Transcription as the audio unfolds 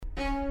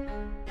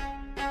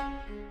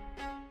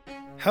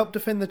Help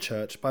defend the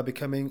Church by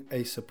becoming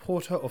a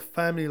supporter of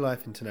Family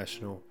Life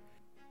International.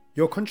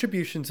 Your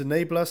contributions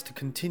enable us to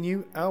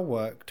continue our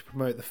work to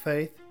promote the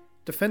faith,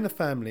 defend the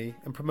family,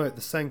 and promote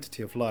the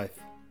sanctity of life.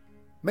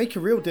 Make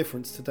a real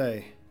difference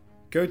today.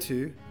 Go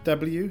to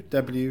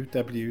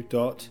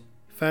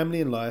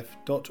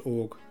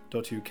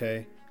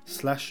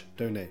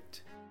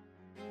www.familyandlife.org.uk/donate.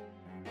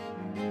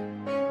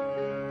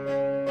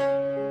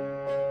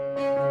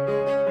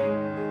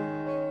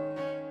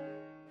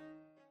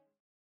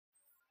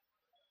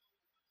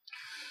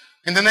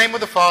 In the name of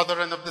the Father,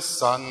 and of the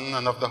Son,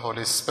 and of the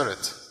Holy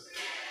Spirit.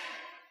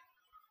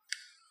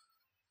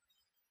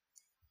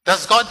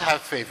 Does God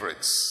have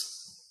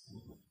favorites?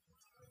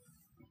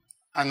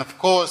 And of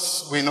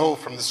course, we know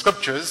from the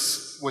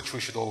scriptures, which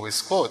we should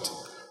always quote,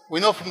 we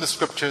know from the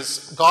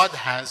scriptures, God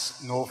has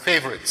no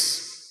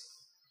favorites.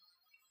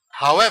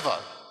 However,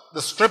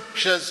 the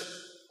scriptures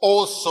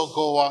also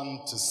go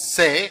on to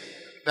say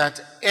that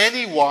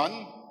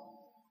anyone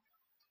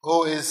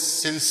who is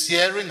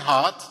sincere in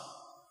heart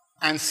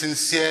and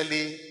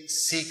sincerely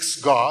seeks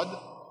God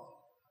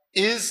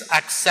is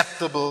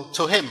acceptable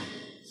to Him.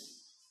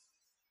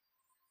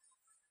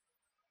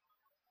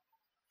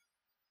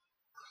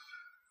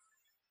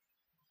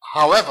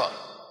 However,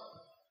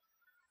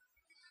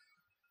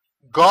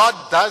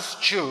 God does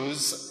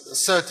choose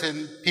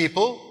certain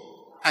people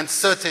and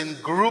certain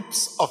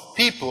groups of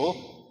people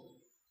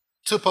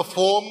to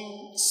perform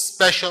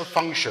special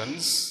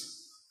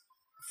functions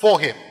for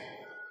Him.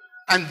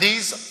 And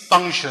these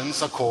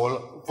functions are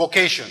called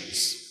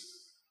vocations.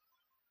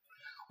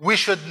 We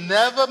should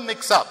never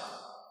mix up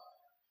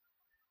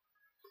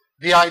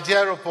the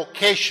idea of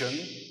vocation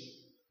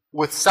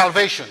with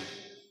salvation.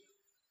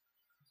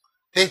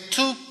 They're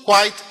two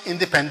quite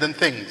independent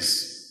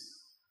things.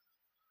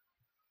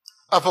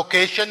 A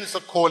vocation is a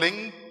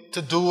calling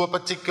to do a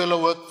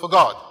particular work for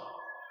God,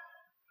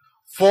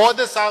 for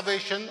the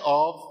salvation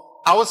of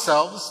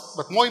ourselves,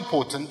 but more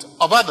important,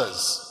 of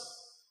others.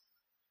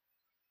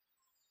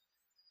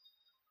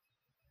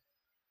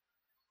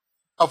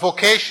 A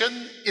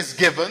vocation is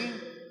given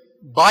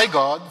by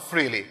God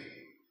freely.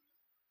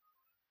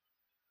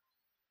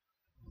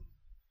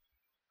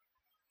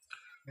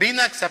 Being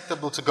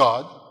acceptable to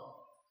God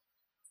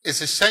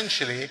is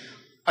essentially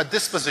a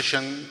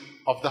disposition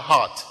of the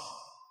heart.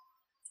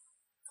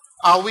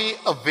 Are we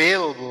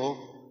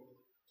available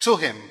to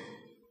Him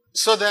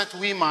so that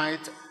we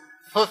might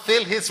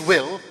fulfill His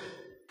will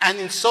and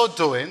in so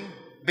doing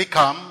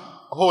become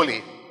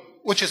holy,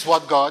 which is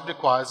what God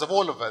requires of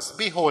all of us.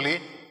 Be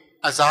holy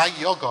as I,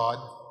 your God,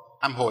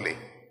 am holy.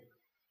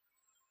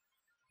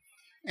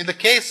 In the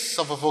case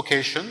of a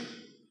vocation,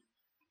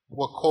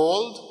 we're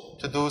called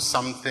to do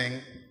something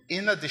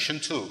in addition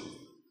to.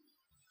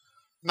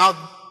 Now,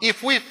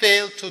 if we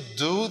fail to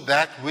do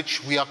that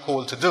which we are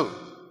called to do,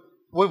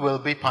 we will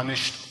be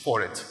punished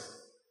for it.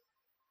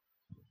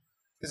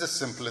 It's as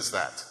simple as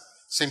that.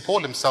 St.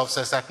 Paul himself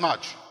says that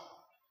much.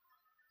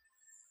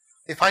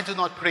 If I do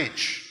not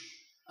preach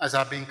as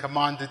I've been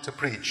commanded to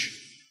preach,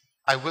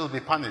 I will be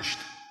punished.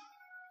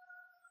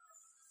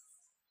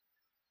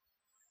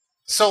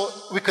 So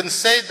we can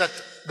say that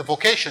the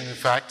vocation, in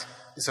fact,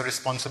 is a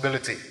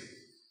responsibility.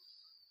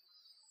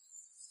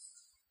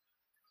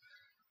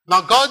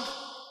 Now, God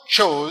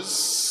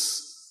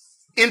chose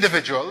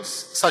individuals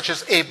such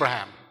as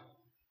Abraham.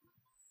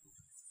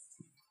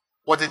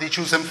 What did He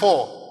choose him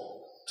for?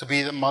 To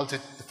be the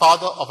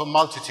father of a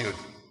multitude.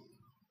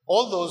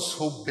 All those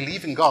who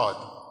believe in God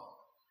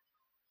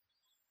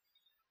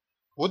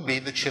would be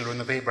the children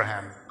of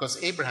Abraham,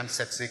 because Abraham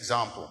sets the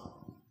example.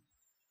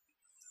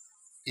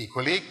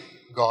 Equally,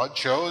 God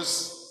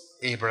chose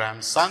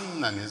Abraham's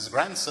son and his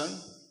grandson,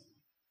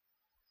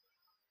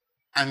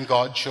 and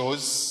God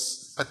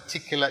chose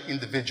particular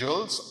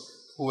individuals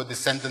who were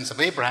descendants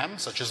of Abraham,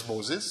 such as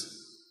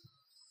Moses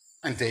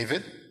and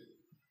David.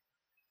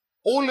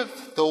 All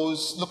of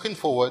those looking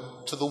forward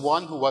to the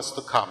one who was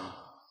to come,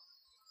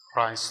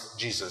 Christ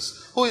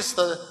Jesus, who is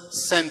the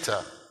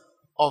center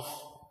of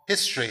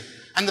history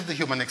and of the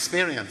human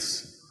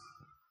experience.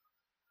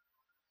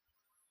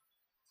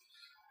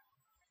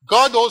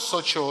 God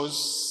also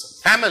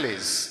chose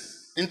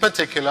families. In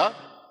particular,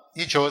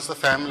 He chose the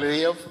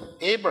family of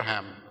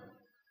Abraham.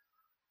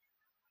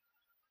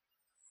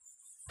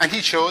 And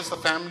He chose the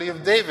family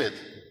of David.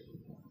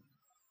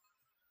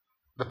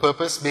 The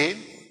purpose being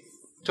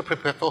to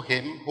prepare for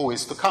Him who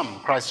is to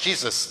come, Christ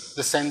Jesus,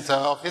 the center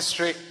of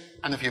history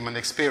and of human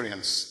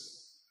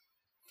experience.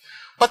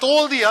 But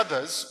all the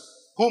others,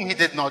 whom He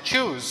did not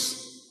choose,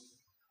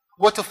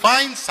 were to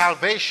find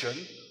salvation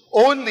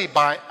only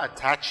by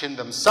attaching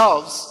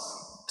themselves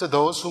to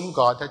those whom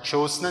God had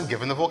chosen and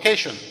given a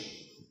vocation.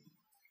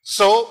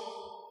 So,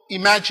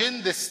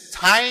 imagine this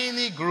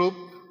tiny group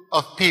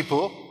of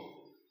people,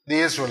 the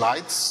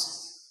Israelites,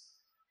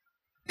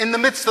 in the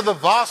midst of the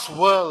vast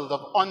world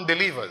of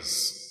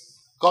unbelievers.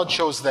 God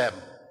chose them.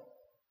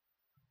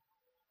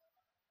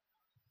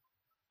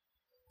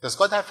 Does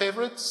God have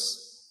favorites?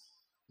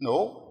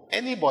 No.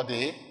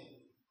 Anybody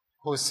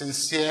who is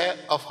sincere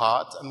of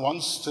heart and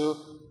wants to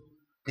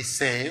be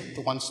saved,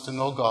 wants to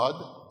know God,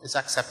 is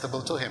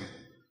acceptable to him.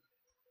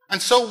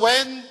 And so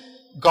when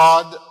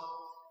God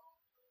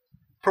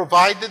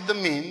provided the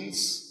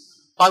means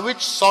by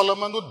which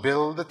Solomon would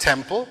build the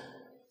temple,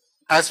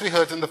 as we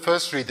heard in the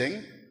first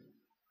reading,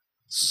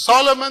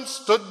 Solomon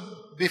stood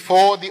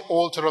before the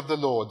altar of the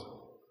Lord,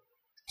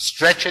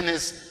 stretching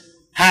his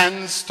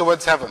hands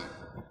towards heaven.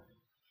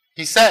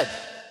 He said,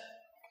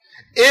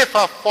 "If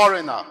a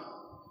foreigner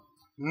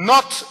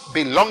not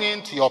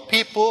belonging to your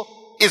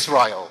people,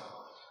 Israel,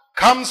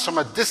 comes from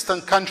a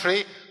distant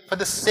country for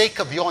the sake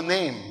of your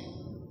name,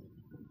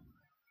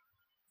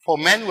 for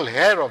men will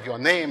hear of your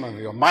name and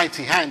your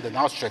mighty hand and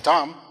outstretched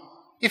arm,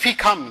 if he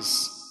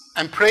comes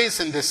and prays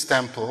in this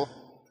temple,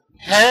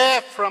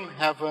 hear from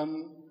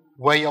heaven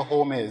where your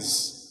home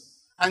is,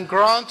 and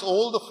grant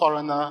all the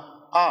foreigner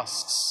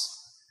asks,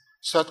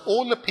 so that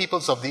all the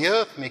peoples of the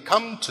earth may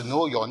come to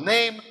know your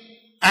name,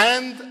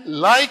 and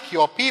like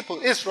your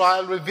people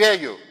Israel revere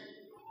you,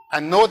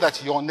 and know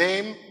that your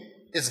name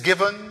is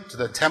given to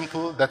the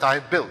temple that I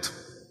built."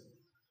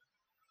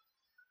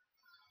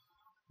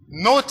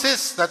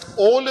 Notice that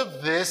all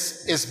of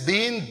this is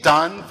being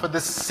done for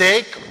the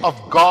sake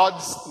of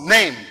God's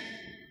name,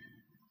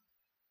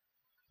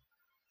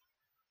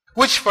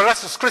 which for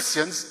us as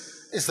Christians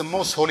is the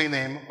most holy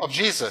name of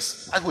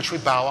Jesus, at which we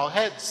bow our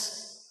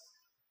heads,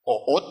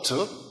 or ought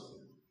to.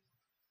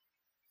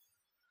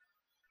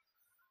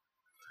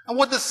 And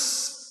what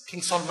does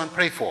King Solomon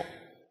pray for?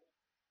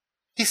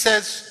 He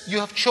says, "You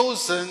have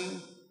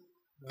chosen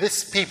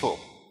this people,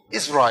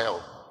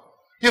 Israel.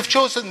 You have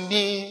chosen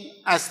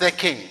me as their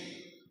king.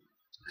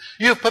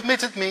 You have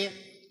permitted me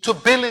to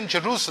build in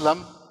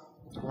Jerusalem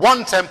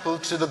one temple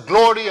to the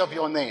glory of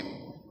your name.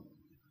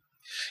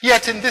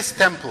 Yet in this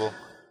temple,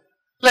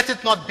 let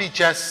it not be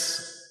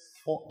just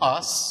for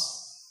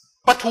us,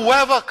 but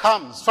whoever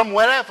comes from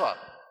wherever,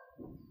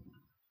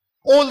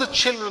 all the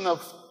children of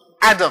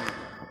Adam,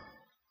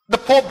 the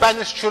poor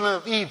banished children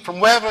of Eve, from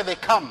wherever they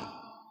come,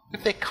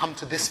 if they come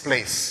to this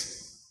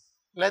place,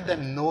 let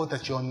them know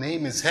that your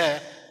name is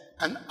here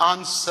and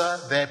answer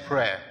their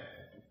prayer."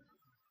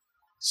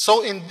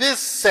 So in this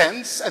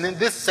sense, and in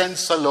this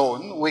sense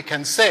alone, we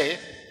can say,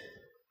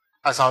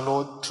 as our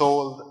Lord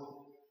told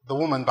the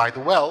woman by the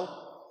well,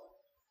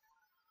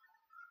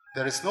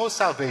 there is no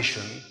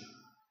salvation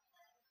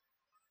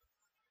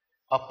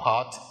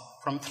apart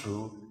from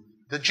through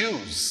the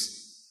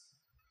Jews.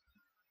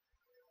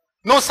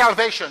 No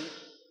salvation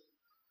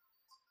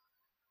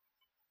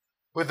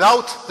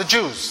without the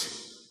Jews.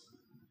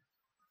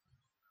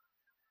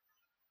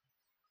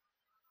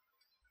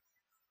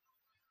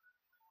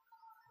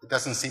 It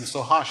doesn't seem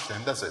so harsh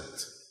then, does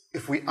it?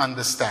 If we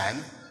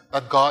understand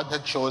that God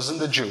had chosen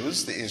the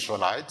Jews, the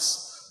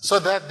Israelites, so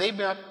that they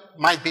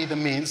might be the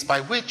means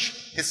by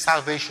which his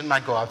salvation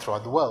might go out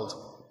throughout the world.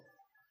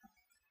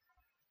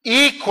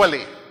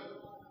 Equally,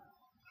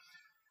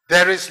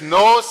 there is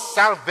no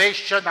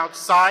salvation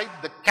outside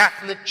the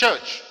Catholic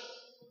Church.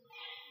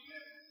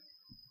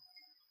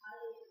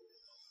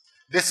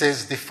 This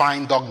is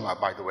defined dogma,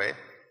 by the way.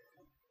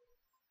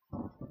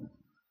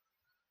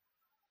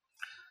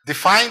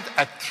 Defined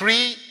at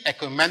 3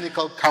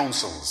 ecumenical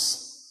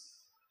councils.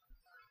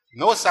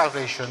 No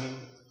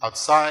salvation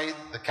outside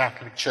the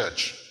Catholic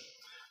Church.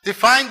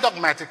 Defined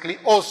dogmatically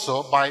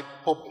also by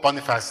Pope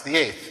Boniface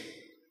VIII,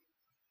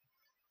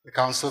 the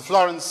Council of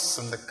Florence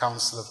and the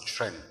Council of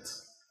Trent.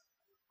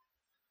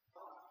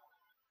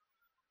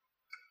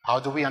 How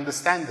do we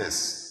understand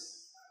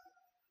this?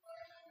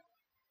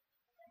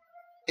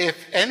 If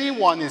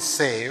anyone is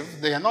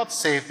saved, they are not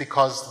saved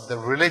because of the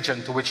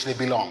religion to which they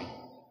belong.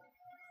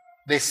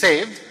 They're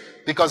saved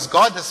because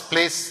God has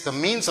placed the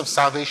means of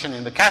salvation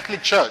in the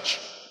Catholic Church.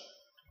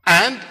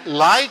 And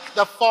like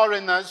the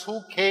foreigners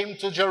who came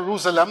to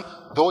Jerusalem,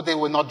 though they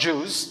were not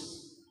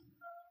Jews,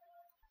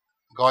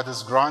 God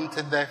has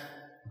granted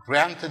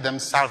them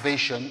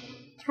salvation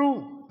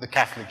through the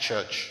Catholic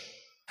Church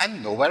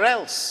and nowhere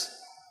else.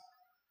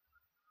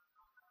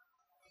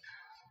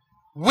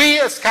 We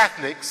as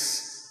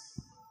Catholics,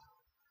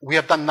 we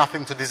have done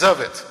nothing to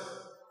deserve it.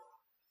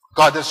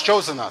 God has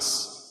chosen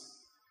us.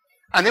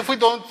 And if we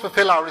don't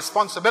fulfill our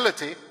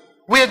responsibility,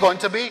 we are going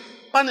to be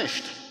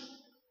punished.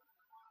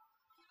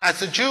 As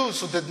the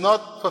Jews who did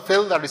not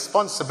fulfill their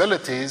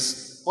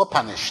responsibilities were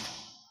punished.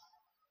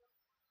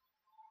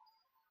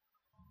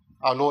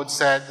 Our Lord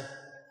said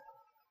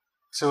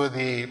to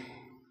the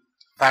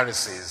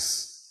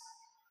Pharisees,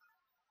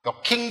 "Your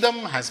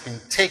kingdom has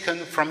been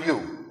taken from you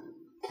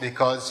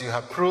because you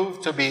have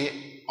proved to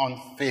be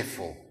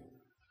unfaithful."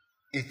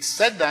 It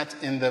said that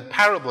in the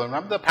parable.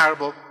 Remember the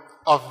parable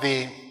of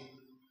the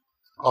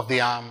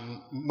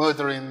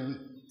murdering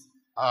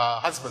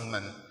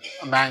husbandman.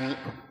 A man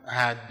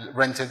had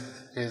rented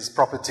his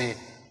property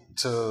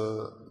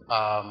to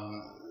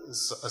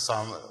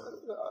some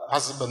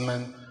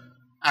husbandman,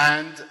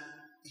 and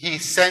he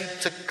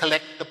sent to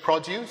collect the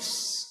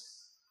produce,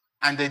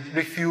 and they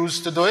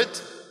refused to do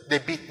it. They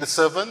beat the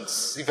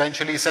servants.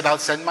 Eventually he said, "I'll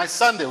send my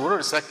son. They will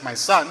respect my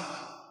son."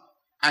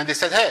 And they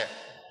said, "Hey,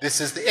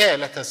 this is the heir.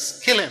 Let us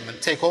kill him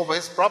and take over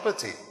his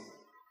property."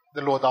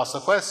 the Lord asked a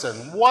question.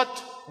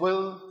 What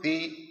will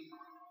the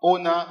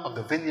owner of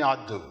the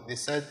vineyard do? They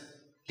said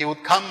he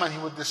would come and he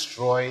would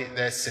destroy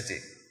their city.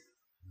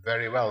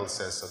 Very well,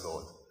 says the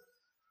Lord.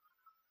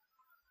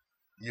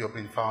 You have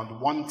been found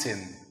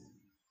wanting.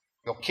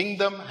 Your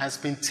kingdom has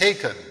been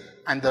taken.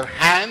 And the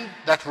hand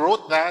that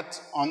wrote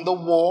that on the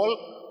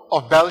wall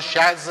of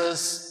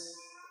Belshazzar's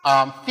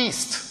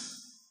feast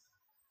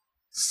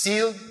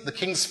sealed the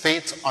king's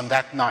fate on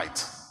that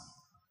night.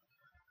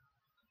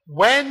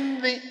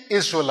 When the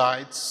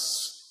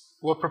Israelites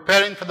were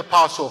preparing for the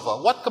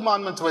Passover, what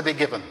commandments were they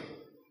given?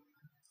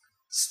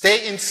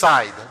 Stay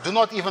inside. Do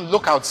not even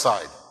look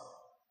outside.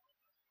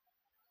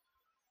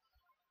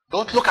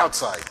 Don't look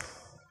outside.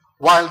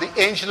 While the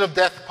angel of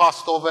death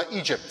passed over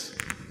Egypt.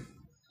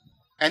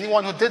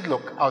 Anyone who did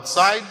look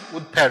outside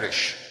would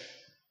perish.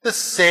 The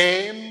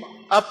same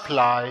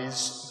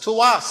applies to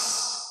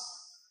us.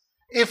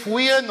 If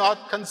we are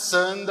not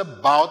concerned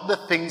about the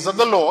things of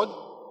the Lord,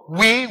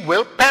 we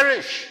will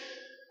perish.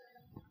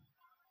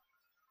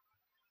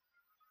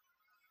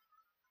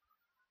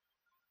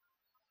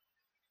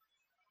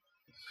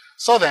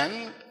 So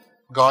then,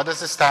 God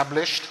has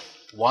established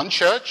one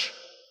church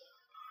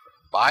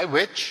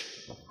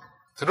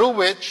through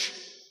which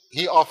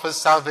he offers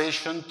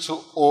salvation to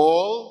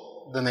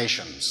all the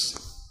nations.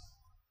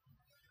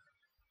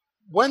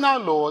 When our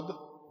Lord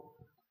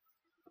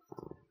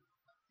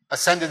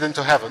ascended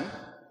into heaven,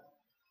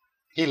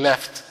 he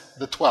left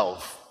the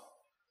 12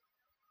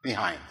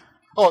 behind,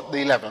 or the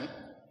 11,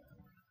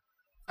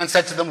 and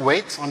said to them,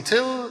 wait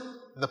until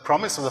the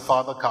promise of the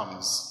Father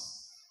comes.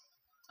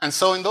 And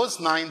so in those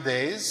 9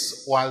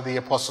 days, while the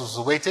apostles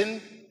were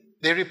waiting,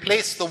 they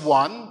replaced the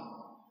one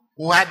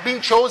who had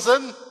been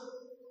chosen.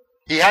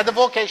 He had a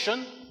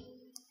vocation.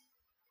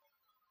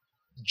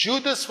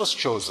 Judas was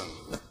chosen,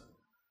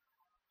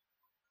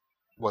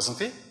 wasn't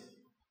he?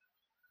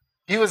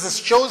 He was as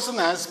chosen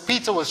as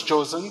Peter was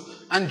chosen,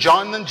 and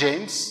John and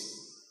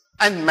James,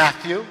 and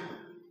Matthew,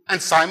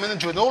 and Simon and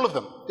Jude, all of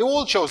them. They were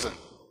all chosen.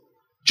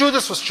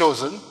 Judas was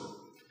chosen,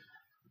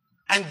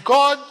 and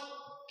God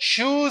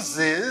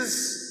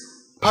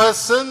chooses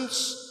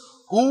persons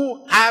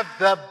who have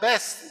the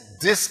best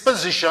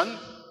disposition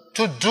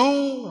to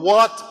do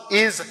what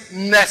is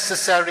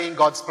necessary in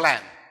God's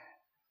plan.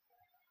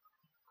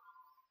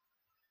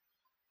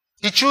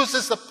 He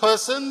chooses the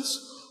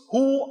persons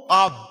who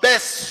are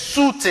best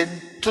suited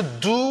to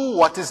do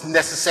what is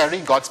necessary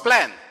in God's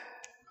plan.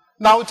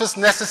 Now it is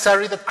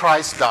necessary that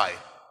Christ die.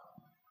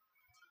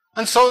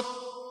 And so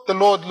the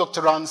Lord looked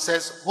around and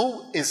says,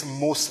 who is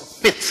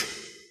most fit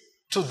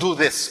to do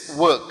this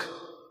work?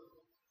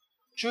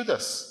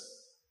 Judas.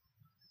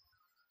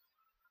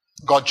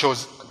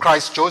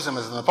 Christ chose him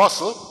as an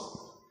apostle.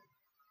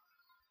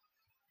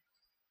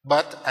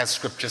 But as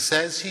scripture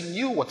says, he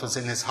knew what was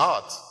in his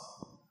heart.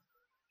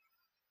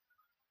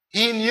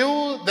 He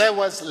knew there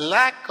was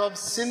lack of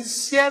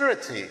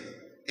sincerity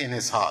in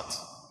his heart.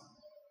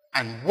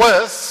 And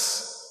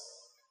worse,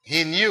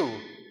 he knew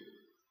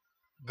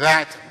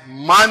that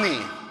money,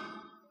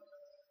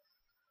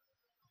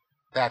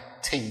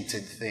 that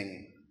tainted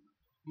thing,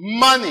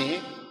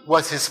 money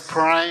was his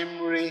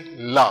primary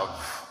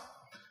love.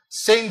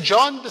 St.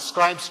 John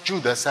describes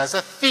Judas as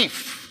a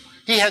thief.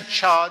 He had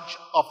charge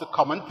of the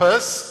common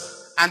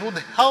purse and would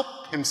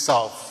help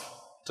himself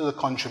to the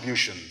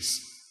contributions.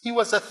 He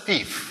was a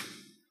thief.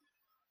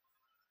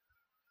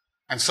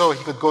 And so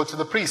he could go to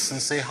the priest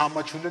and say, how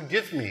much will you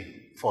give me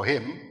for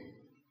him?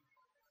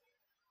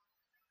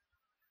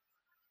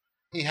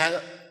 He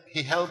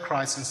held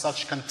Christ in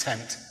such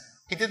contempt.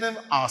 He didn't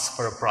ask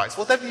for a price.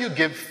 Whatever you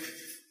give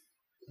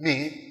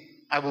me,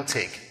 I will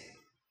take.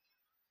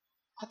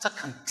 Utter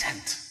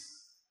contempt.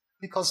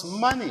 Because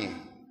money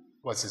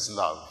was his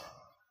love.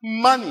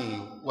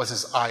 Money was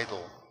his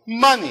idol.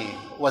 Money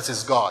was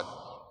his God.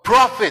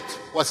 Profit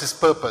was his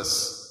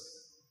purpose.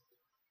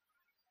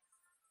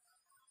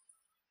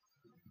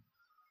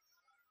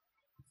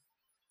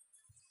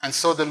 And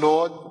so the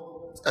Lord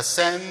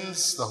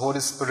ascends, the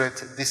Holy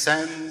Spirit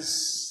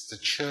descends, the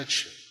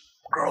church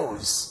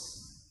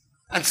grows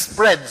and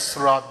spreads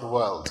throughout the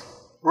world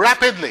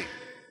rapidly.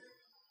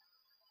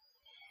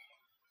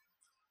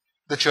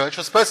 The church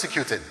was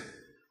persecuted.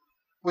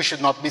 We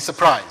should not be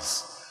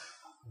surprised.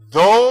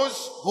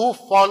 Those who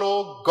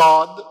follow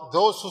God,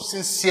 those who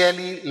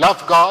sincerely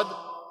love God,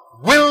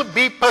 will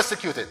be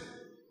persecuted.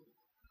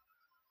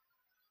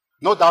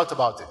 No doubt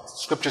about it.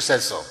 Scripture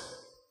says so.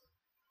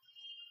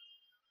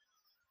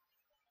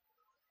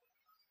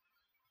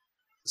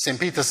 St.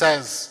 Peter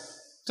says,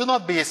 do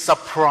not be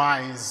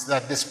surprised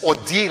that this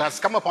ordeal has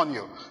come upon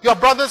you. Your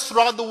brothers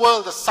throughout the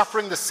world are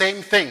suffering the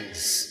same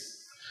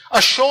things.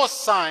 A sure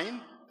sign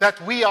that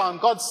we are on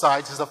God's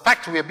side is the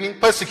fact we are being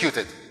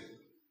persecuted.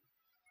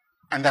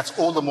 And that's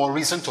all the more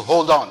reason to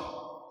hold on.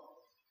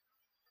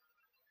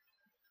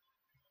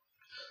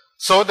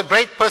 So the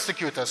great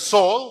persecutor,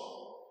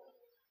 Saul,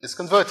 is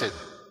converted.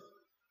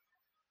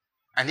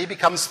 And he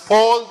becomes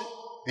Paul,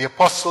 the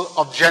apostle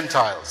of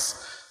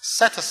Gentiles.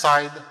 Set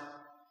aside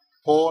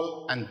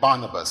Paul and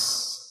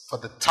Barnabas for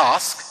the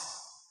task,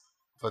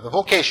 for the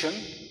vocation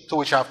to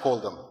which I've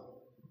called them.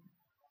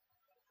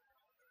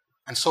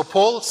 And so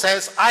Paul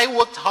says, I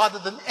worked harder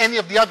than any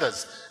of the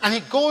others. And he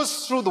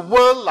goes through the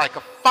world like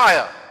a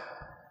fire,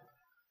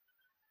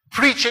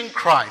 preaching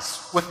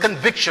Christ with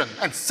conviction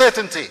and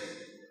certainty.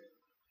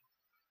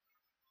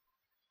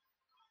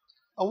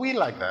 Are we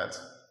like that?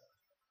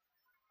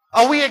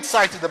 Are we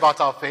excited about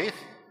our faith?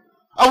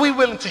 Are we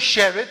willing to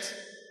share it?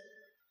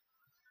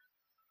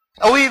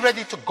 Are we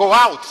ready to go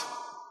out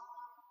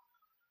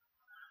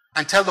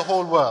and tell the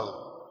whole world,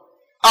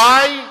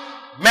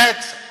 I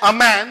met a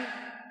man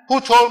who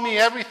told me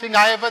everything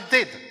I ever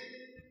did?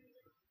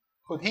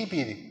 Could he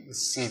be the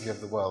Savior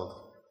of the world?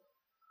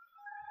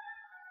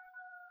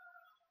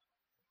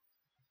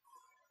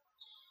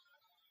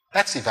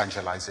 That's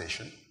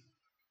evangelization.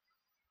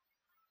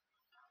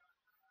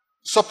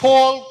 So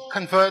Paul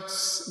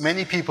converts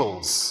many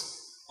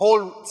peoples,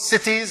 whole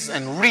cities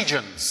and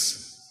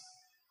regions,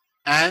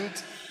 and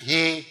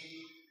he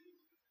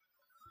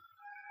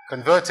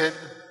converted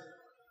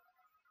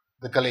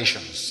the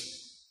Galatians.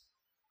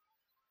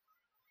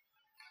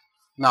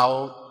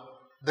 Now,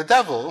 the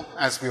devil,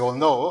 as we all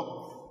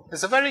know,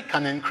 is a very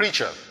cunning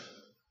creature.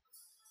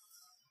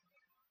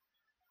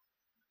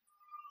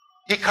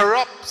 He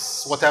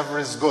corrupts whatever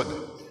is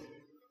good.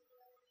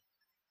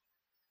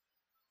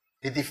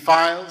 He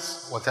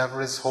defiles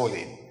whatever is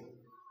holy.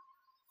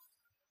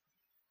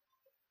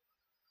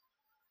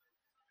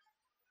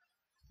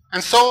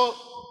 And so,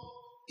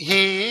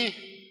 he,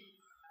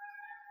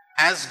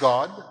 as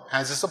God,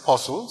 has his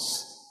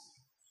apostles,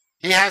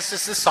 he has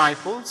his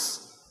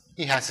disciples,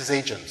 he has his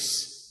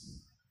agents.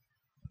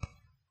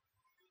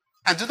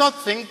 And do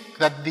not think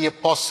that the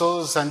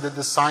apostles and the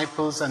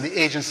disciples and the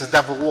agents of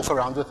the devil walk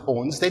around with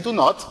horns. They do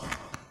not.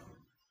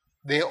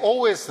 They're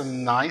always the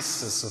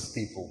nicest of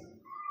people,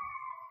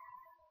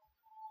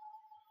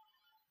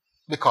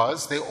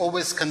 because they're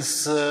always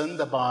concerned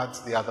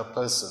about the other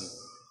person.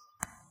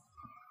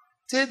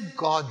 Did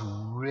God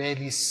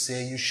really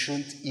say you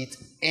shouldn't eat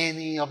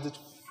any of the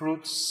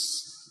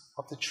fruits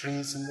of the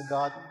trees in the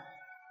garden?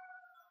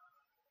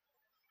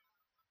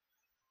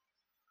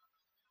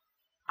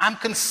 I'm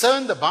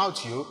concerned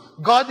about you.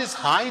 God is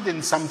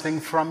hiding something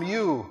from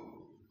you.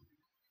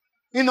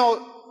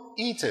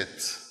 Eat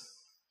it.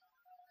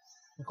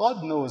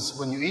 God knows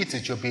when you eat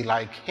it, you'll be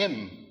like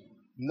him,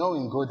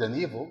 knowing good and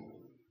evil.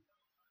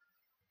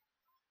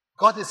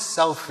 God is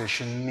selfish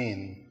and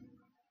mean.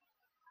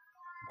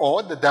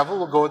 Or the devil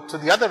will go to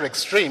the other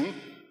extreme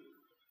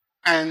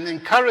and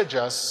encourage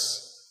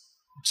us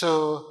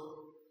to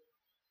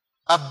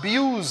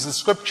abuse the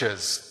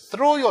scriptures.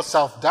 Throw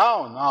yourself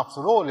down.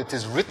 After all, it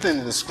is written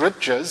in the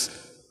scriptures,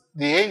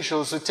 the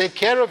angels will take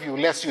care of you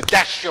lest you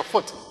dash your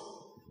foot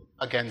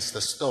against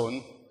the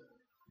stone.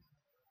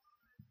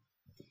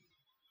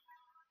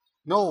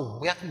 No,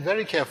 we have to be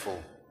very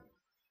careful.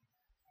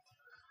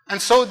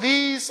 And so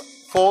these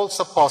false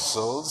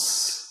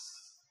apostles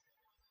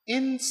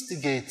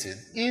insinuated,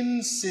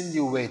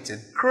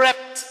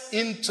 crept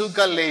into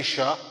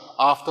Galatia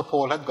after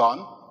Paul had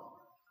gone.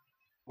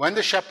 When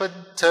the shepherd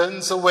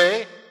turns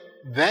away,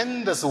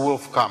 then does the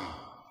wolf come.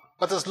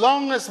 But as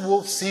long as the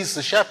wolf sees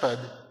the shepherd,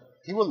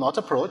 he will not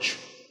approach.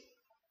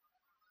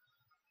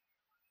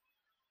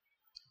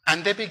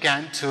 And they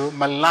began to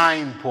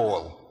malign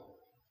Paul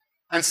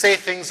and say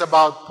things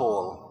about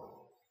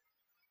Paul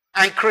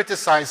and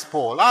criticize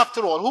Paul.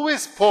 After all, who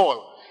is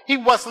Paul? He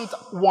wasn't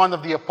one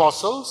of the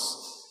apostles.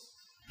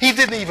 He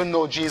didn't even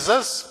know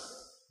Jesus.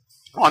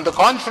 On the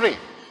contrary,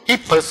 he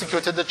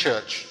persecuted the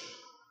church.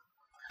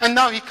 And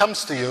now he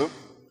comes to you,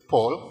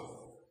 Paul,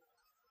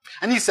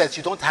 and he says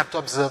you don't have to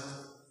observe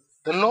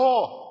the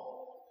law.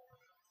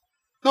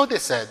 No, they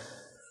said,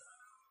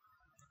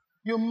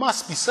 you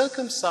must be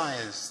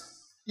circumcised.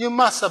 You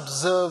must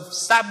observe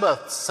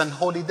Sabbaths and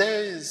holy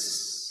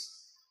days.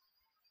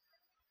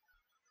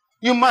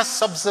 You must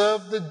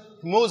observe the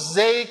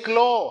Mosaic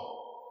law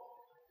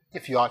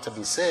if you are to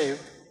be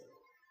saved.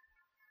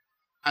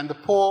 And the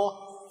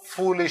poor,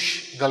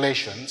 foolish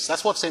Galatians,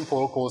 that's what St.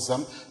 Paul calls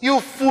them,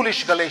 you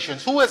foolish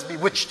Galatians, who has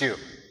bewitched you?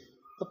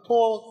 The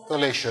poor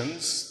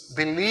Galatians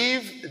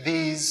believe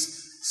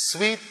these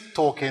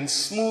sweet-talking,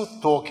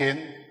 smooth-talking,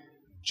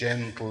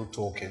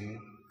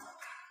 gentle-talking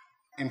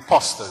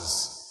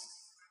impostors.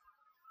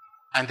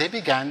 And they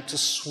began to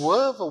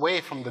swerve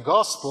away from the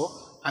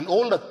gospel and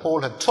all that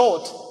Paul had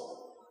taught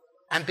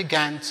and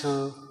began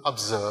to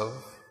observe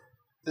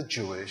the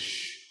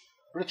Jewish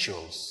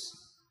rituals.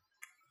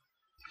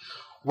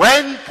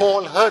 When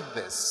Paul heard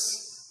this,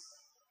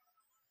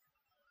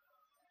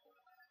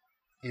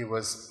 he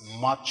was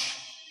much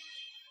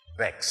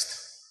vexed.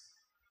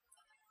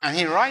 And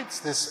he writes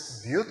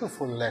this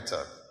beautiful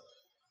letter,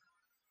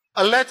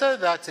 a letter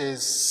that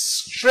is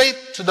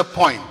straight to the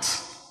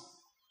point,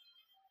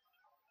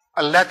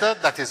 a letter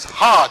that is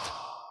hard.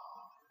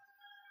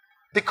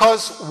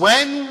 Because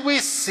when we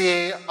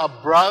see a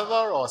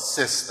brother or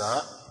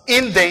sister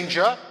in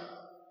danger,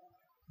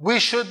 we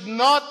should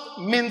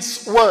not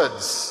mince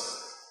words.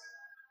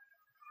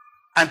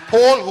 And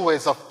Paul, who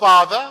is a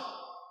father,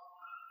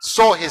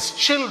 saw his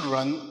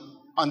children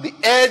on the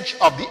edge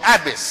of the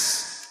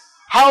abyss.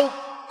 How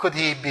could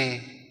he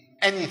be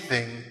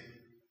anything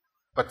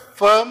but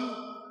firm,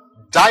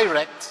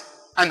 direct,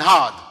 and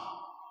hard?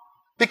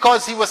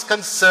 Because he was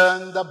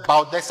concerned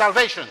about their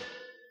salvation.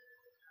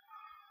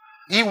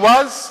 He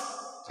was,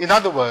 in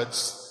other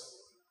words,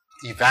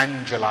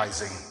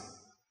 evangelizing.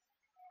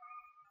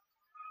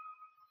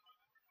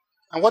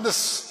 And what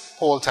does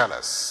Paul tell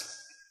us?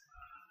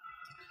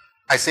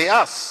 I say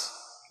us,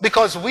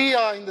 because we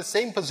are in the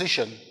same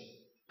position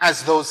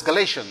as those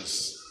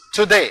Galatians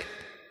today.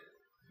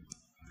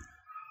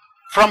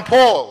 From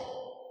Paul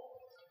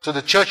to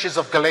the churches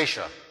of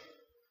Galatia.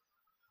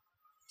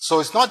 So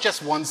it's not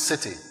just one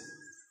city,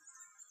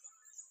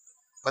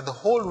 but the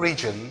whole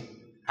region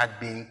had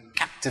been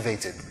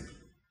captivated.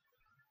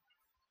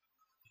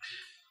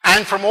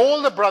 And from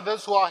all the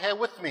brothers who are here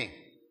with me.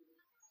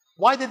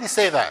 Why did he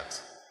say that?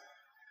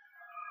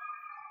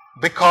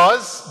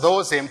 Because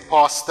those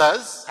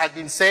impostors had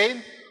been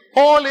saying,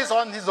 Paul is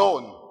on his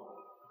own.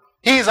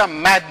 He is a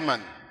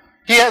madman.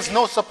 He has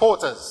no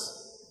supporters.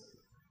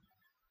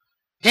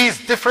 He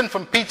is different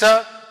from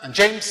Peter and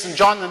James and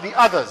John and the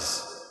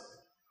others.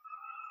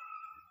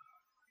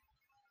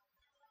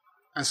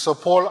 And so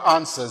Paul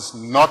answers,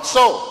 not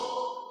so.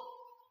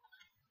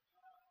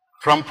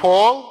 From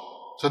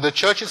Paul to the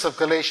churches of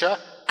Galatia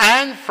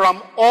and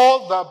from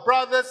all the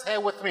brothers here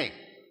with me.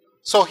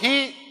 So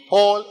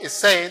Paul is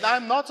saying,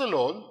 I'm not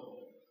alone.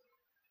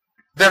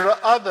 There are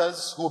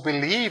others who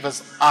believe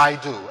as I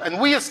do. And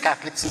we as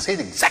Catholics are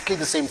saying exactly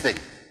the same thing.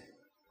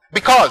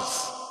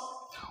 Because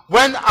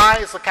when I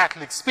as a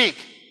Catholic speak,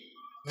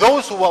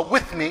 those who are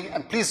with me,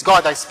 and please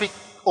God I speak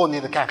only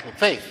the Catholic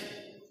faith,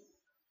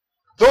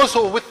 those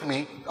who are with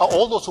me are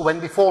all those who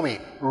went before me,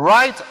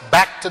 right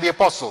back to the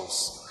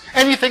apostles.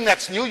 Anything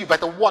that's new, you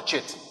better watch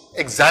it,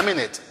 examine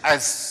it,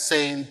 as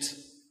St.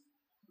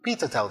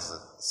 Peter tells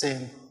us,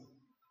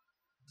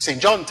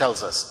 St. John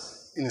tells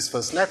us in his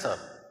first letter.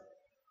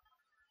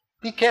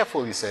 Be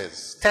careful, he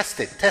says. Test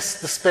it.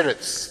 Test the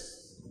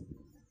spirits.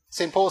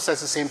 St. Paul says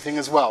the same thing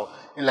as well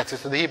in letter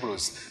to the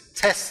Hebrews.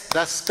 Test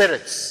the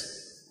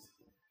spirits.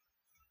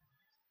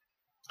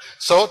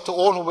 So, to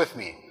all who are with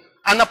me,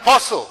 an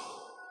apostle,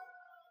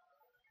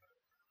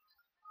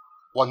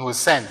 one who is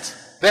sent,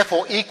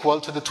 therefore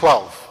equal to the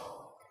 12.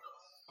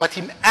 But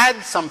he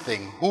adds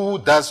something, who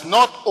does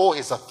not owe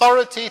his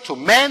authority to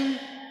men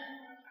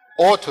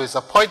or to his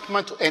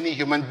appointment to any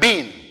human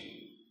being.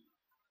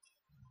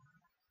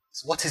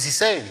 So what is he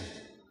saying?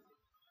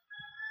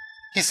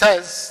 He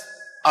says,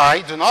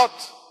 I do not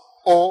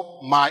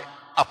owe my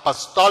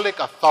apostolic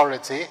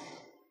authority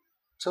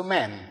to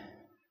men.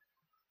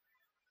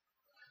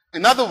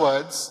 In other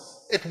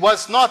words, it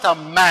was not a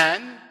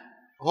man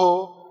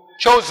who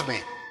chose me,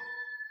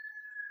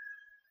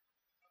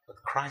 but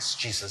Christ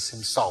Jesus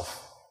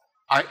himself.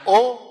 I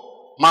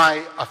owe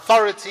my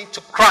authority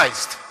to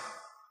Christ,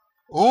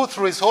 who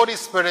through his Holy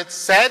Spirit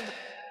said,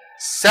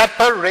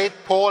 separate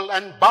Paul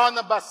and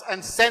Barnabas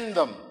and send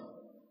them.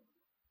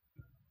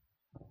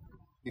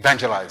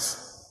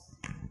 Evangelize.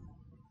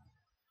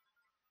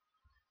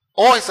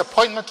 Or his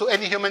appointment to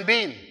any human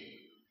being.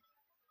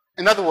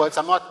 In other words,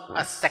 I'm not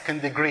a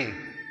second degree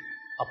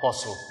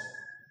apostle.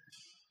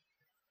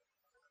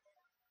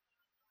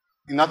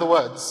 In other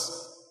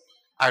words,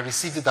 I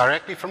received it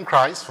directly from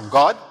Christ, from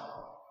God,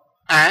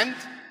 and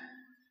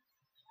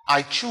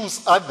I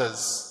choose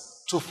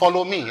others to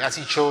follow me, as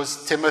he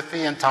chose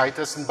Timothy and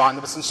Titus and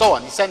Barnabas and so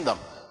on. He sent them.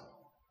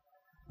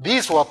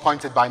 These were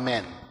appointed by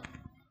men.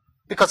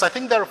 Because I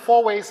think there are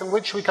 4 ways in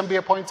which we can be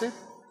appointed.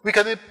 We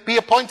can be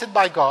appointed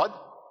by God,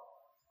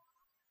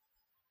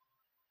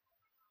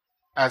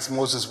 as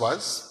Moses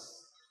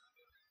was.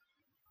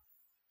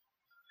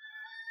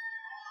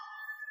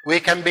 We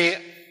can be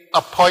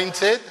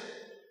appointed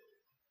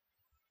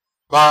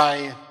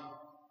by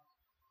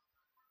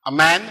a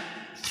man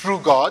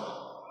through God.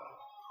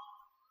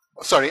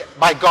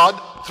 By God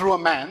through a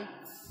man,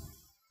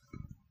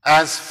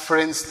 as for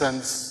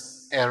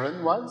instance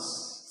Aaron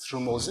was through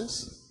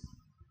Moses.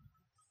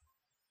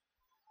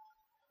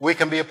 We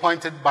can be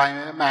appointed by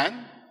a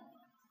man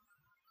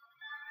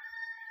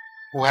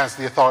who has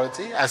the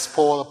authority, as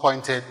Paul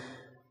appointed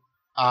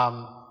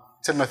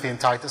Timothy and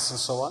Titus and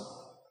so on,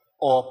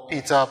 or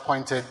Peter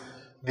appointed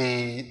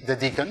the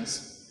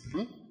deacons.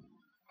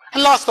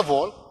 And last of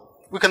all,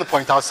 we can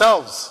appoint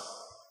ourselves.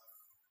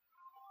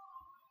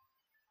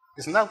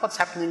 Isn't that what's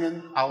happening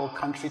in our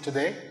country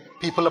today?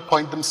 People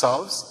appoint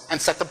themselves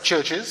and set up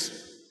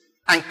churches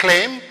and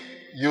claim,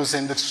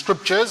 using the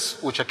scriptures,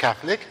 which are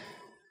Catholic,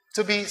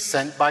 to be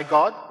sent by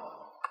God.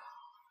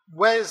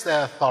 Where is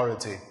their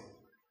authority?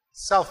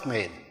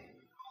 Self-made.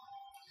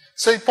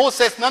 So Paul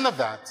says none of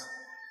that.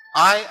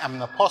 I am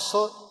an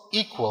apostle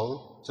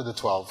equal to the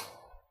 12.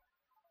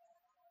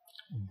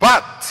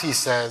 But, he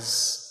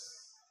says,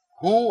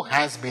 who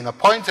has been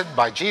appointed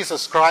by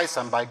Jesus Christ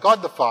and by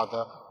God the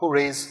Father, who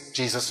raised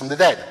Jesus from the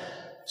dead.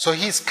 So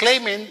he's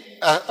claiming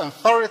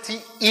authority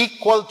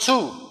equal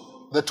to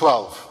the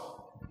 12.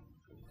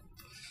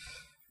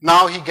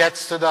 Now he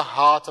gets to the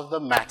heart of the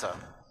matter.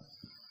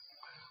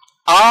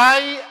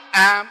 I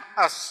am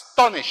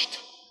astonished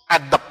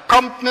at the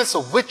promptness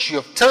of which you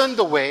have turned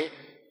away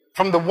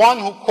from the one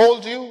who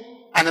called you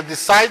and have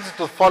decided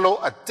to follow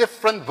a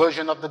different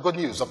version of the good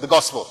news, of the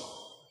gospel.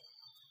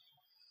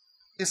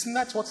 Isn't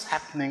that what's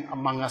happening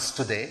among us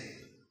today?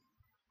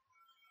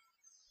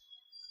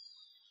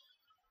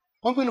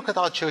 When we look at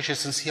our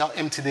churches and see how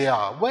empty they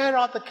are, where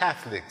are the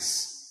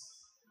Catholics?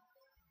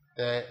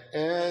 Their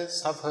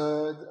ears have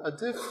heard a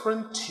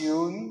different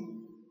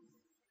tune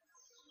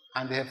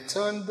and they have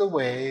turned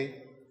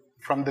away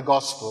from the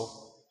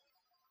gospel.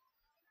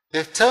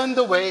 They've turned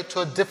away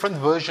to a different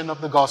version of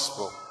the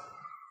gospel.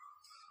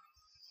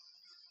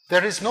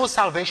 There is no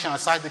salvation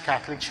outside the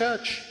Catholic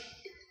Church.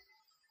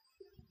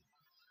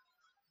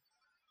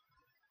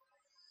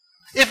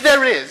 If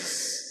there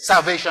is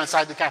salvation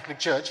outside the Catholic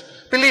Church,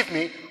 believe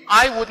me,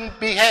 I wouldn't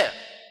be here.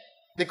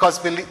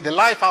 Because the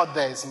life out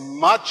there is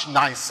much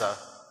nicer,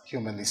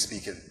 humanly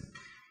speaking.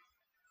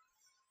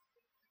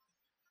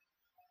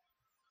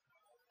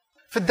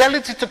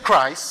 Fidelity to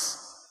Christ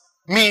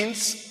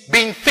means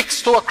being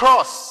fixed to a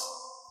cross.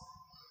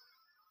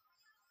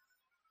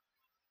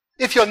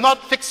 If you're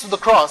not fixed to the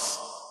cross,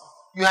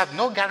 you have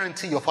no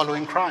guarantee you're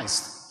following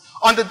Christ.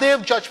 On the day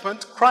of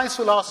judgment, Christ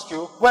will ask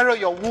you, where are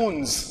your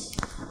wounds?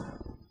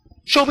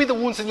 Show me the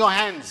wounds in your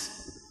hands.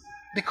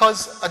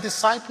 Because a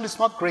disciple is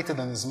not greater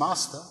than his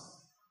master.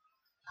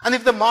 And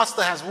if the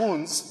master has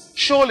wounds,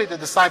 surely the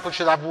disciple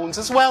should have wounds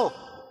as well.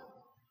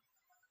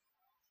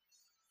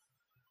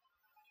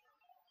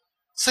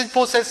 St.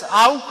 Paul says,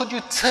 how could you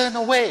turn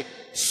away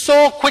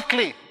so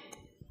quickly?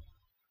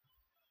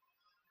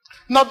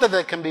 Not that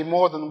there can be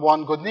more than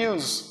one good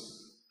news.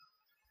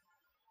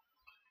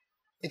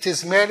 It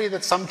is merely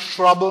that some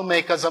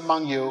troublemakers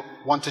among you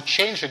want to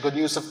change the good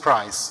news of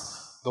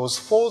Christ. Those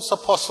false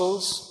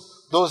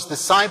apostles, those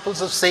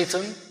disciples of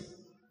Satan,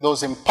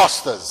 those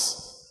imposters.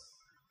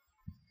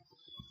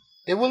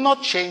 They will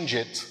not change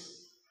it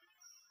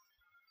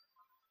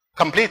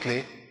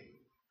completely,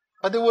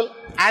 but they will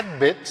add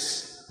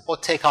bits or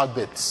take out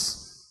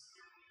bits.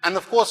 And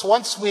of course,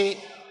 once we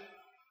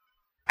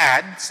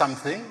add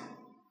something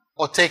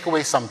or take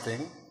away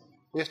something,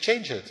 we've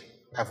changed it,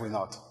 have we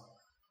not?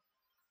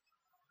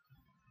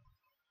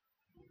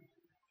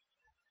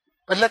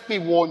 But let me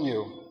warn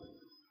you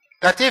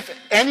that if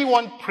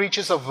anyone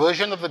preaches a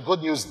version of the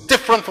good news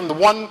different from the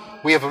one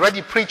we have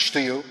already preached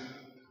to you,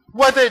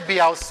 whether it be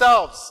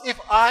ourselves, if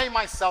I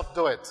myself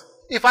do it,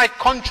 if I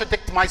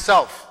contradict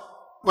myself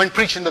when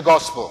preaching the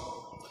gospel,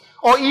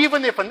 or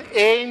even if an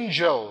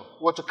angel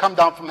were to come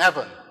down from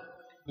heaven,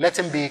 let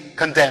him be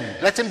condemned,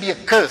 let him be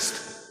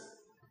accursed.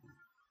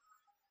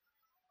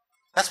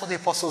 That's what the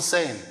apostle is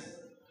saying.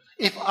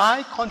 If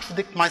I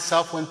contradict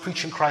myself when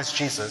preaching Christ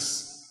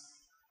Jesus,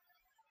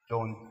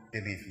 don't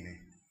believe me.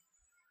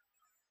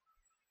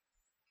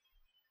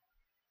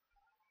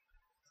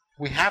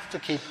 We have to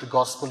keep the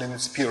gospel in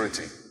its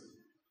purity.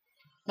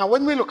 Now,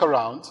 when we look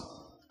around,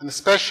 and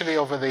especially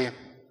over the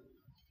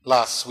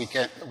last week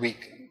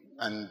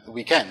and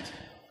weekend,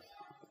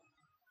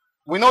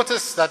 we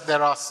notice that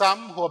there are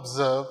some who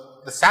observe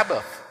the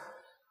Sabbath,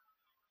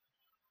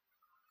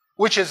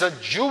 which is a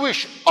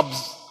Jewish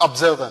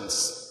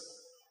observance.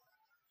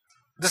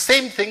 The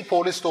same thing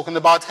Paul is talking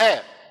about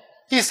here.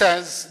 He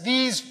says,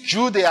 these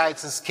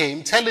Judaizers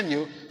came telling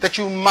you that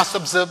you must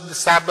observe the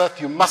Sabbath,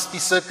 you must be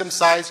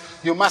circumcised,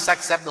 you must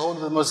accept the whole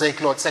of the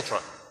Mosaic law, etc.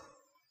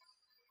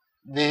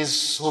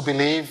 These who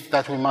believe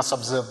that we must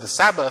observe the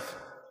Sabbath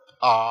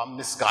are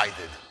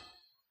misguided.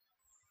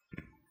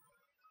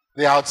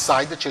 They are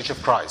outside the Church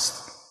of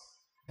Christ.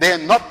 They are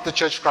not the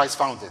Church Christ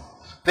founded.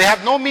 They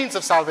have no means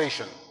of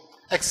salvation,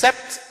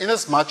 except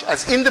inasmuch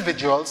as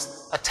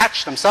individuals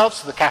attach themselves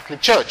to the Catholic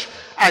Church,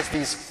 as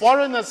these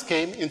foreigners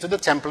came into the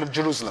Temple of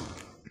Jerusalem.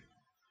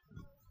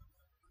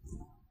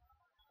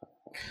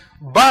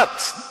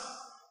 But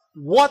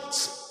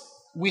what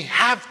we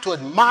have to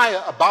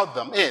admire about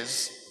them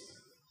is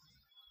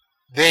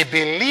they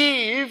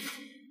believe,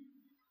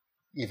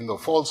 even though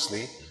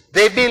falsely,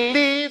 they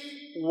believe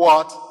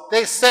what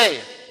they say.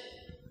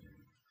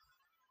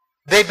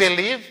 They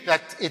believe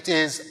that it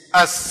is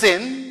a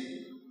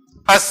sin,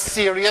 a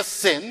serious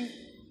sin,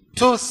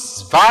 to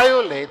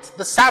violate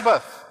the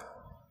Sabbath.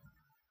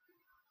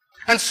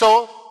 And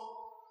so,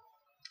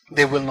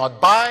 they will not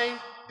buy,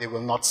 they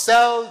will not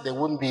sell, they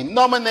wouldn't be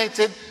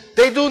nominated,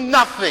 they do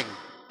nothing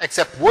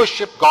except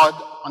worship God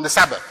on the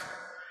Sabbath.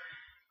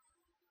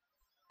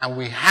 And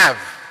we have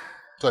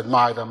to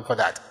admire them for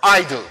that.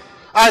 I do.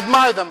 I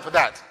admire them for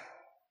that.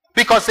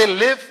 Because they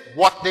live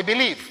what they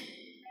believe.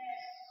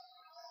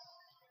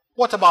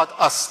 What about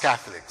us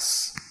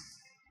Catholics?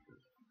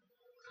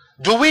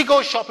 Do we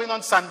go shopping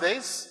on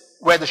Sundays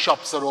where the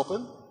shops are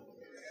open?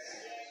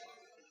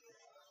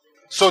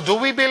 So do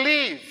we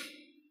believe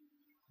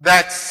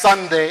that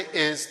Sunday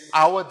is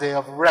our day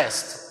of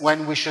rest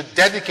when we should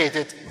dedicate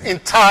it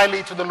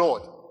entirely to the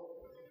Lord?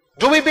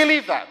 Do we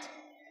believe that?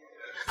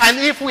 And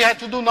if we had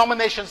to do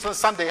nominations on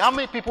Sunday, how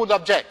many people would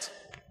object?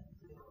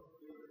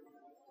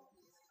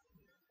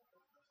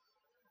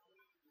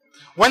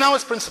 When I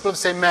was principal of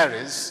St.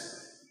 Mary's,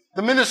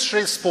 The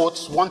ministry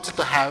sports wanted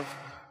to have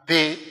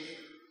the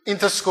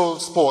inter-school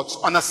sports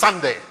on a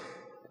Sunday.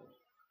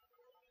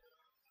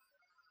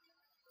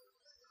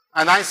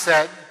 And I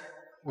said,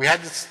 we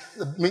had this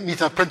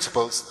meeting of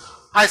principals,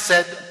 I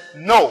said,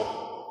 no.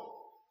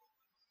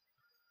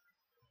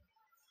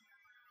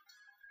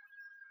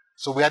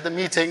 So we had a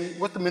meeting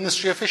with the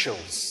ministry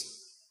officials.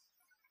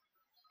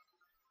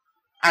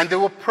 And they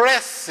were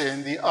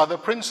pressing the other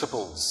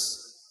principals.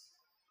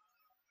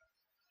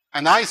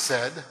 And I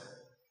said,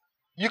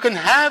 you can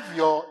have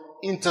your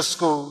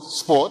inter-school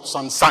sports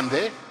on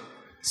Sunday.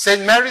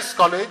 St. Mary's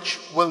College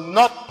will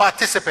not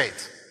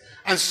participate.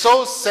 And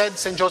so said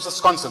St.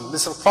 Joseph's Conson.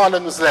 Mr.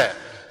 Farland was there.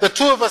 The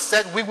two of us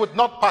said we would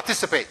not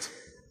participate.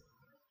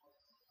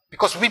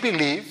 Because we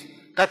believe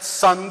that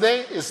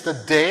Sunday is the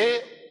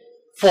day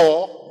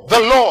for the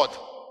Lord.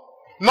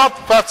 Not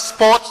for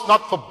sports,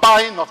 not for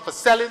buying, not for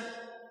selling.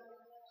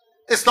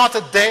 It's not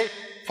a day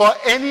for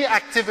any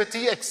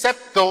activity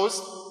except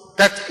those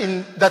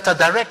that are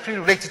directly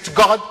related to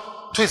God,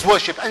 to His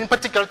worship, and in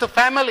particular to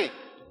family.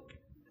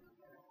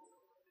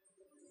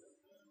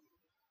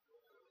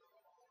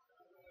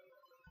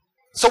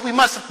 So we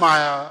must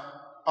admire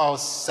our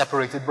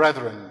separated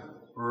brethren,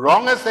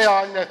 wrong as they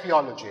are in their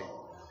theology,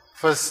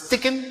 for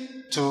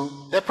sticking to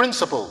their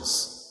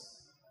principles.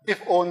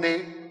 If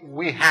only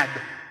we had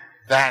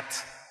that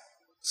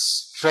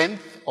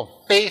strength of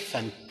faith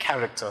and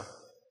character.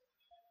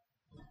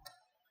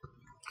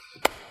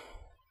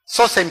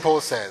 So St.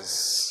 Paul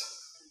says,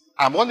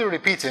 I'm only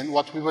repeating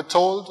what we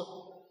told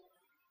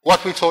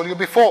you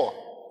before.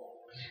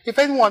 If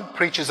anyone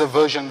preaches a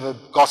version of the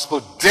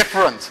gospel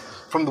different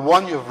from the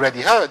one you've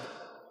already heard,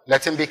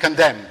 let him be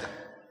condemned.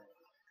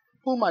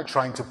 Who am I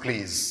trying to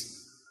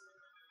please?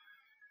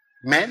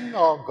 Men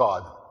or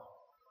God?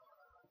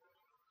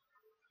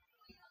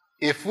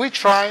 If we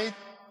try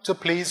to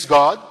please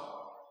God,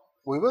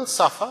 we will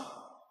suffer,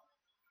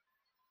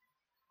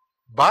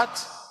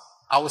 but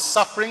our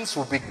sufferings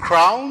will be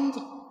crowned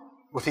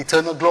with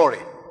eternal glory.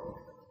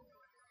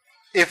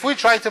 If we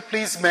try to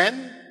please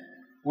men,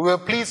 we will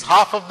please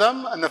half of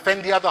them and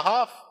offend the other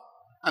half,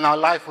 and our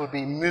life will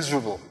be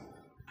miserable.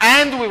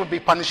 And we will be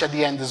punished at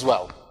the end as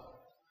well.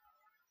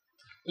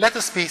 Let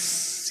us be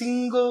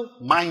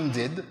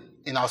single-minded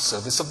in our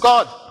service of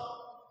God.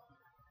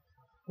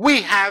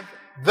 We have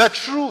the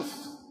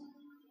truth.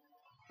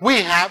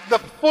 We have the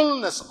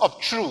fullness of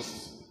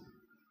truth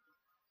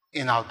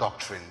in our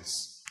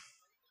doctrines.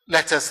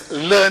 Let us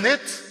learn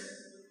it,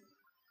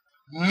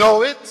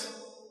 know it,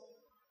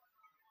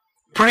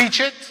 preach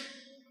it,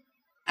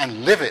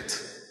 and live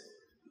it.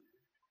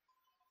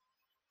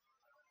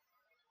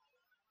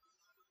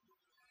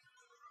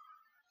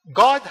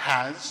 God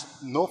has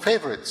no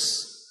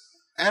favorites.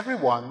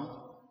 Everyone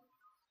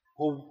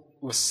who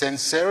with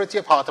sincerity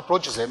of heart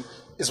approaches Him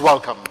is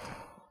welcomed.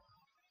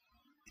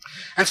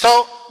 And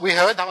so we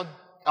heard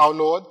our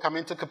Lord come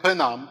into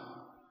Capernaum,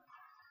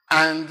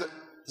 and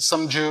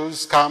some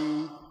Jews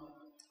come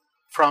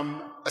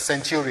from a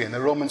centurion, a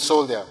Roman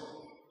soldier,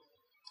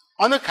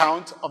 on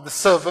account of the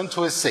servant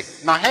who is sick.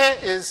 Now here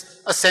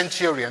is a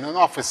centurion, an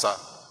officer,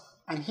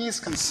 and he is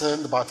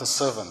concerned about a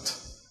servant.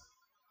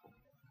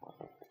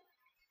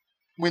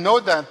 We know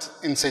that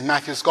in St.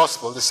 Matthew's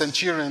Gospel, the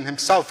centurion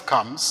himself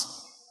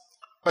comes,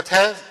 but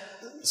here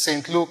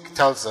St. Luke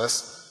tells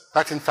us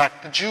that in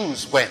fact the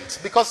Jews went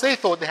because they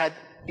thought they had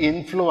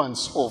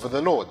influence over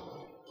the Lord.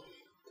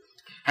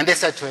 And they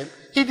said to him,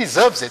 he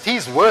deserves it,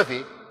 he's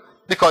worthy,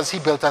 because he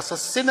built us a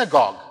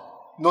synagogue.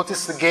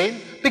 Notice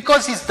again,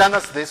 because he's done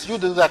us this, you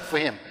do that for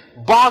him.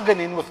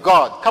 Bargaining with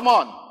God, come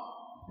on.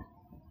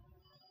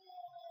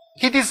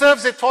 He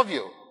deserves it of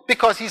you,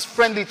 because he's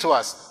friendly to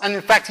us. And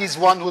in fact, he's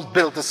one who's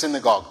built the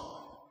synagogue.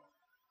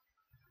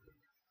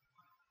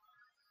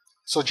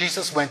 So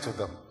Jesus went to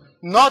them.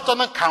 Not on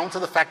account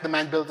of the fact the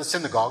man built the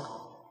synagogue,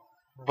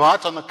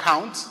 but on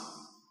account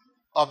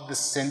of the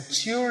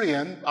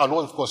centurion. Our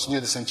Lord, of course, knew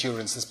the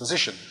centurion's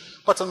disposition.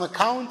 But on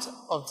account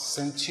of the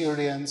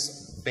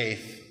centurion's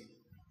faith.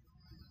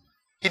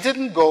 He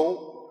didn't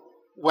go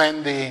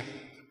when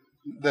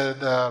when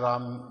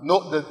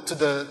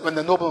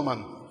the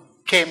nobleman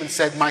came and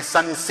said, my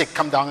son is sick,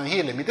 come down and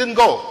heal him. He didn't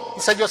go.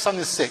 He said, your son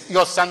is sick,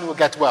 your son will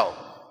get well.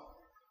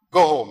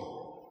 Go home.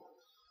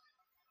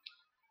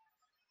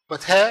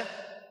 But here,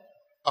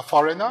 a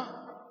foreigner,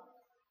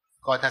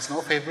 God has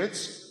no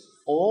favorites,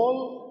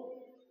 all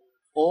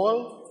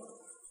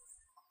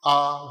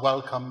are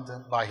welcomed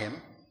by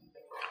him.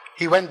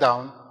 He went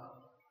down,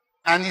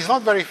 and he's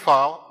not very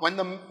far. When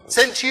the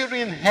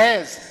centurion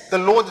hears the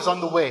Lord is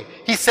on the way,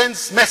 he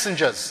sends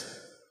messengers.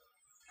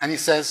 And he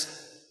says,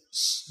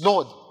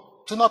 Lord,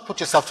 do not put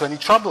yourself to any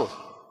trouble,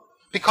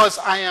 because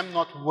I am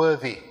not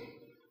worthy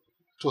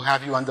to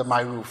have you under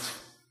my roof.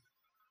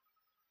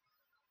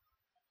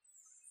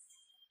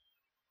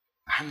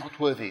 I'm not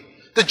worthy.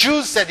 The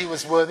Jews said he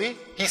was worthy.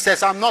 He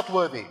says, I'm not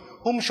worthy.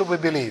 Whom should we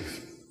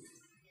believe?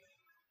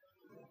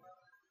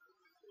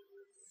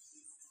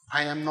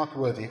 I am not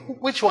worthy.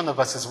 Which one of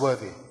us is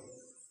worthy?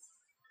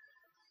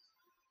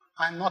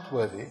 I'm not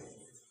worthy.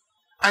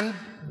 And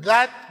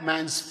that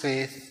man's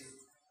faith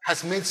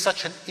has made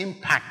such an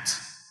impact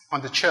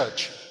on the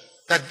church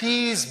that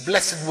these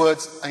blessed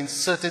words are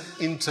inserted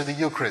into the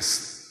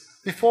Eucharist.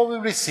 Before we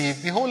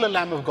receive, behold the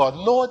Lamb of God.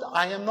 Lord,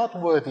 I am not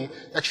worthy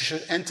that you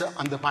should enter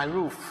under my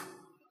roof.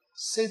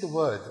 Say the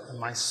word, and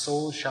my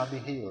soul shall be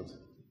healed.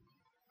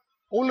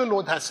 All the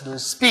Lord has to do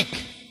is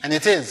speak, and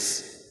it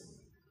is.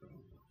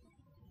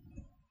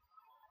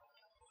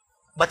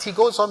 But he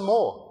goes on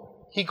more.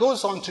 He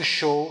goes on to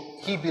show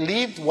he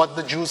believed what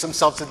the Jews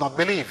themselves did not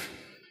believe.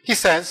 He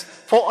says,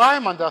 for I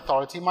am under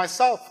authority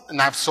myself,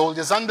 and I have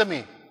soldiers under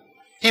me.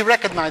 He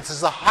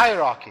recognizes a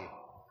hierarchy.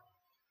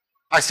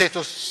 I say to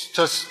a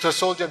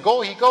soldier,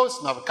 go, he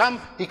goes. Now come,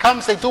 he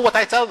comes, they do what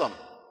I tell them.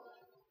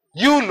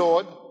 You,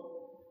 Lord,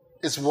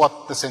 is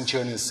what the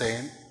centurion is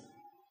saying.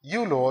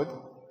 You, Lord,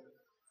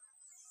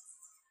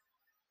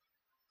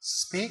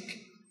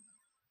 speak,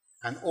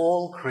 and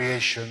all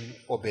creation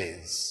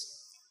obeys.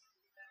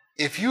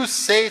 If you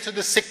say to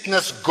the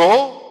sickness,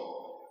 go,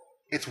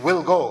 it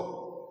will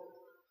go.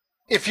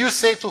 If you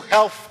say to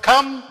health,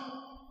 come,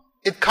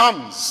 it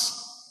comes.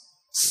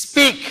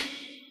 Speak,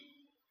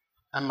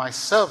 and my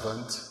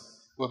servant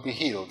will be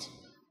healed.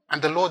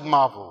 And the Lord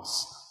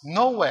marvels.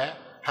 Nowhere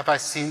have I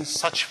seen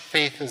such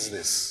faith as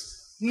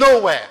this.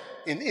 Nowhere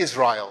in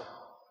Israel.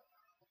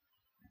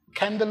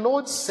 Can the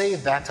Lord say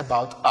that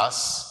about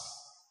us?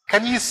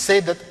 Can he say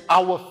that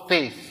our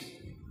faith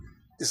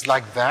is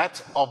like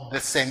that of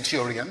the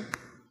centurion,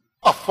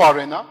 a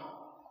foreigner?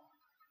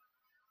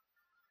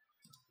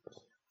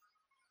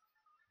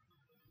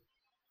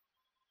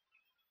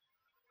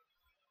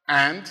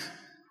 And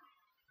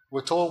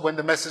we're told when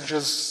the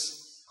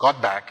messengers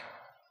got back,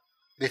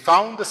 they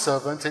found the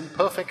servant in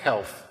perfect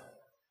health.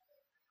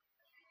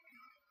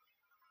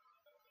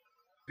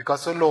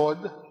 Because the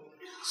Lord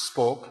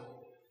spoke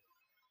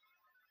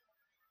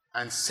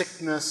and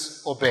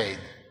sickness obeyed.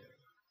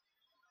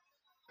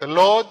 The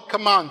Lord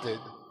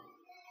commanded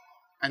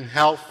and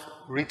health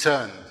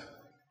returned.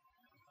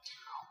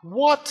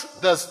 What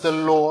does the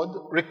Lord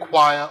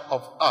require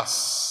of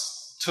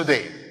us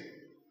today?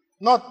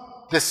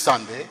 Not this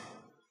Sunday,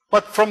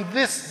 but from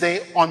this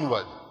day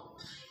onward.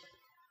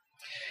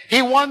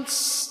 He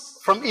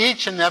wants from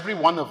each and every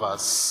one of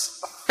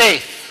us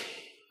faith,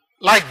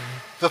 like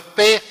the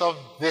faith of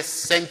this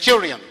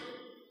centurion.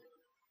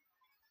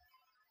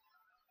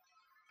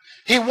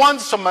 He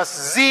wants from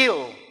us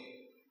zeal,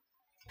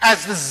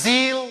 as the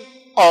zeal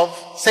of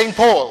St.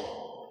 Paul.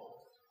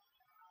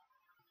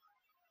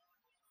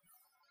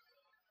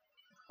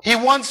 He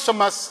wants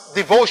from us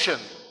devotion,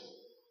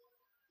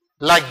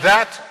 like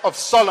that of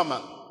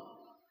Solomon,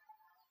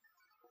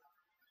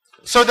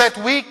 so that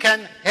we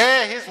can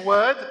hear his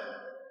word,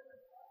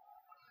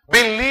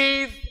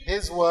 believe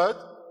his word,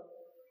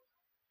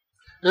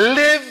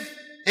 live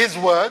his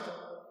word,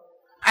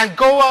 and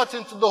go out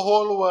into the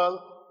whole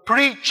world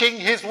preaching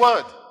his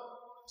word,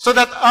 so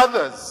that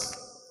others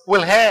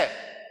will hear.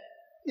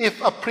 If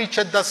a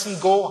preacher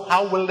doesn't go,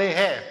 how will they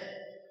hear?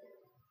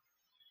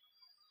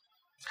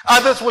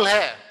 Others will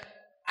hear,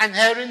 and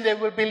hearing they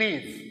will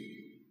believe,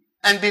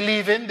 and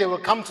believing they will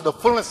come to the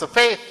fullness of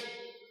faith,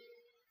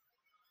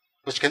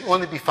 which can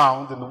only be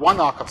found in the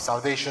one ark of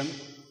salvation,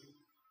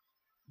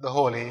 the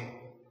Holy,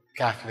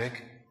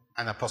 Catholic,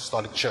 and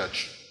Apostolic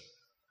Church.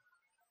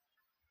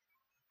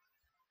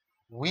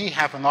 We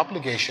have an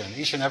obligation,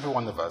 each and every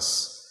one of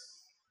us,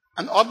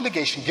 an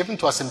obligation given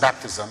to us in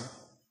baptism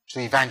to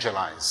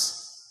evangelize,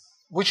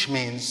 which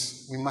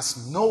means we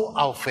must know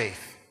our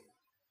faith,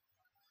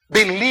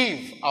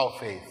 believe our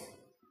faith,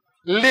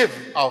 live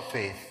our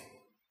faith,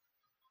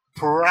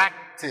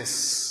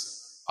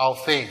 practice our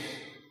faith,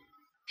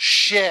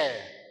 share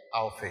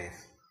our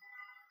faith.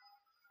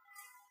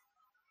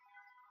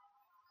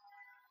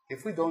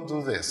 If we don't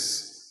do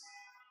this,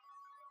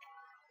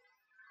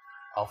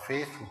 our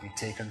faith will be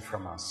taken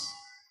from us.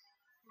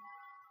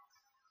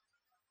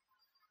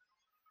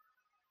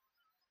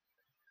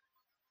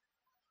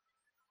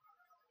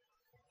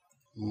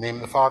 In the name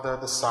of the Father,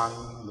 the Son,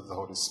 and of the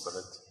Holy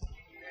Spirit.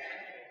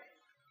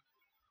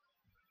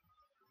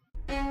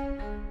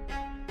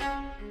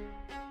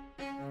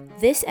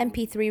 This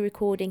MP3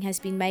 recording has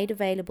been made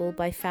available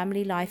by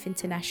Family Life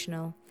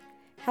International.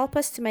 Help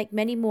us to make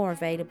many more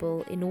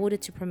available in order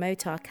to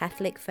promote our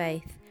Catholic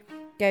faith.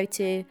 Go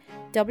to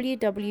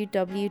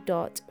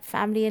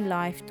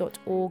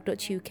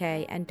www.familyandlife.org.uk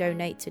and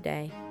donate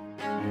today.